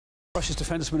Russia's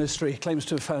Defence Ministry claims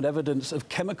to have found evidence of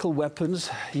chemical weapons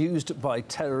used by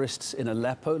terrorists in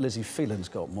Aleppo. Lizzie Phelan's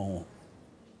got more.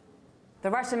 The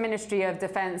Russian Ministry of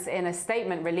Defense, in a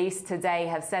statement released today,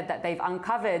 have said that they've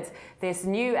uncovered this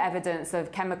new evidence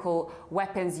of chemical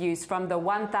weapons use from the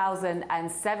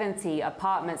 1,070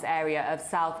 apartments area of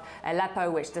South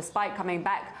Aleppo, which, despite coming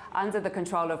back under the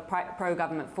control of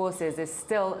pro-government forces, is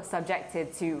still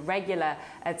subjected to regular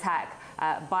attack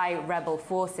by rebel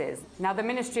forces. Now, the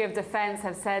Ministry of Defense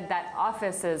have said that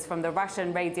officers from the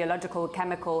Russian Radiological,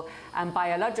 Chemical and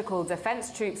Biological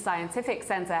Defense Troops Scientific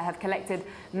Center have collected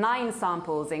 9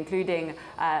 samples, including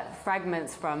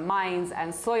fragments from mines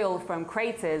and soil from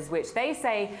craters, which they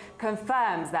say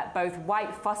confirms that both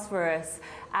white phosphorus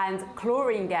and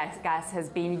chlorine gas has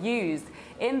been used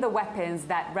in the weapons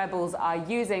that rebels are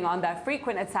using on their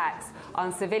frequent attacks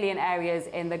on civilian areas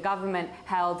in the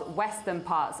government-held western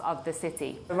parts of the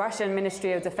city. The Russian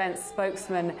Ministry of Defense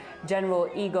spokesman General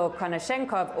Igor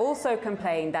Konashenkov also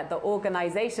complained that the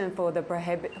Organization for the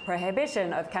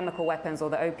Prohibition of Chemical Weapons, or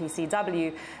the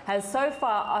OPCW, has so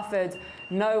far offered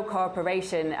no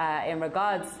cooperation in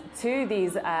regards to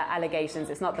these allegations.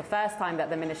 It's not the first time that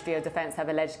the Ministry of Defense have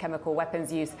alleged chemical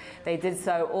weapons use. They did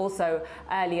so also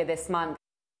earlier this month.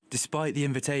 Despite the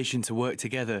invitation to work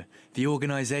together, the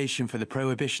Organisation for the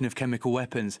Prohibition of Chemical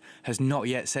Weapons has not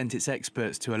yet sent its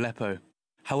experts to Aleppo.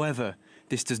 However,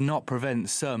 this does not prevent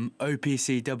some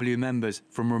OPCW members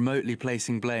from remotely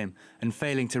placing blame and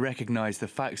failing to recognise the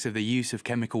facts of the use of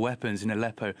chemical weapons in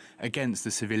Aleppo against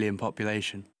the civilian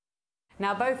population.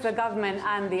 Now, both the government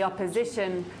and the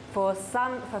opposition for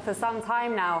some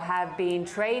time now have been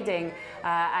trading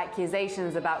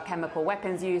accusations about chemical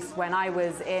weapons use. When I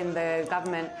was in the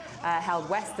government-held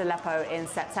West Aleppo in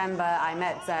September, I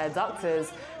met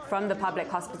doctors from the public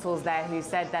hospitals there who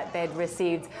said that they'd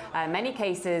received many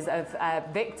cases of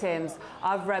victims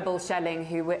of rebel shelling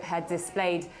who had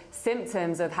displayed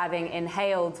symptoms of having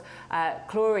inhaled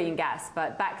chlorine gas.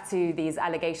 But back to these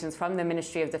allegations from the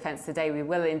Ministry of Defense today, we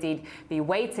will indeed be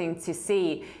waiting to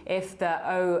see if the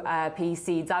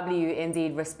OPCW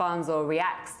indeed responds or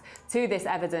reacts to this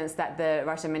evidence that the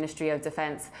Russian Ministry of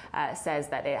Defense says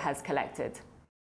that it has collected.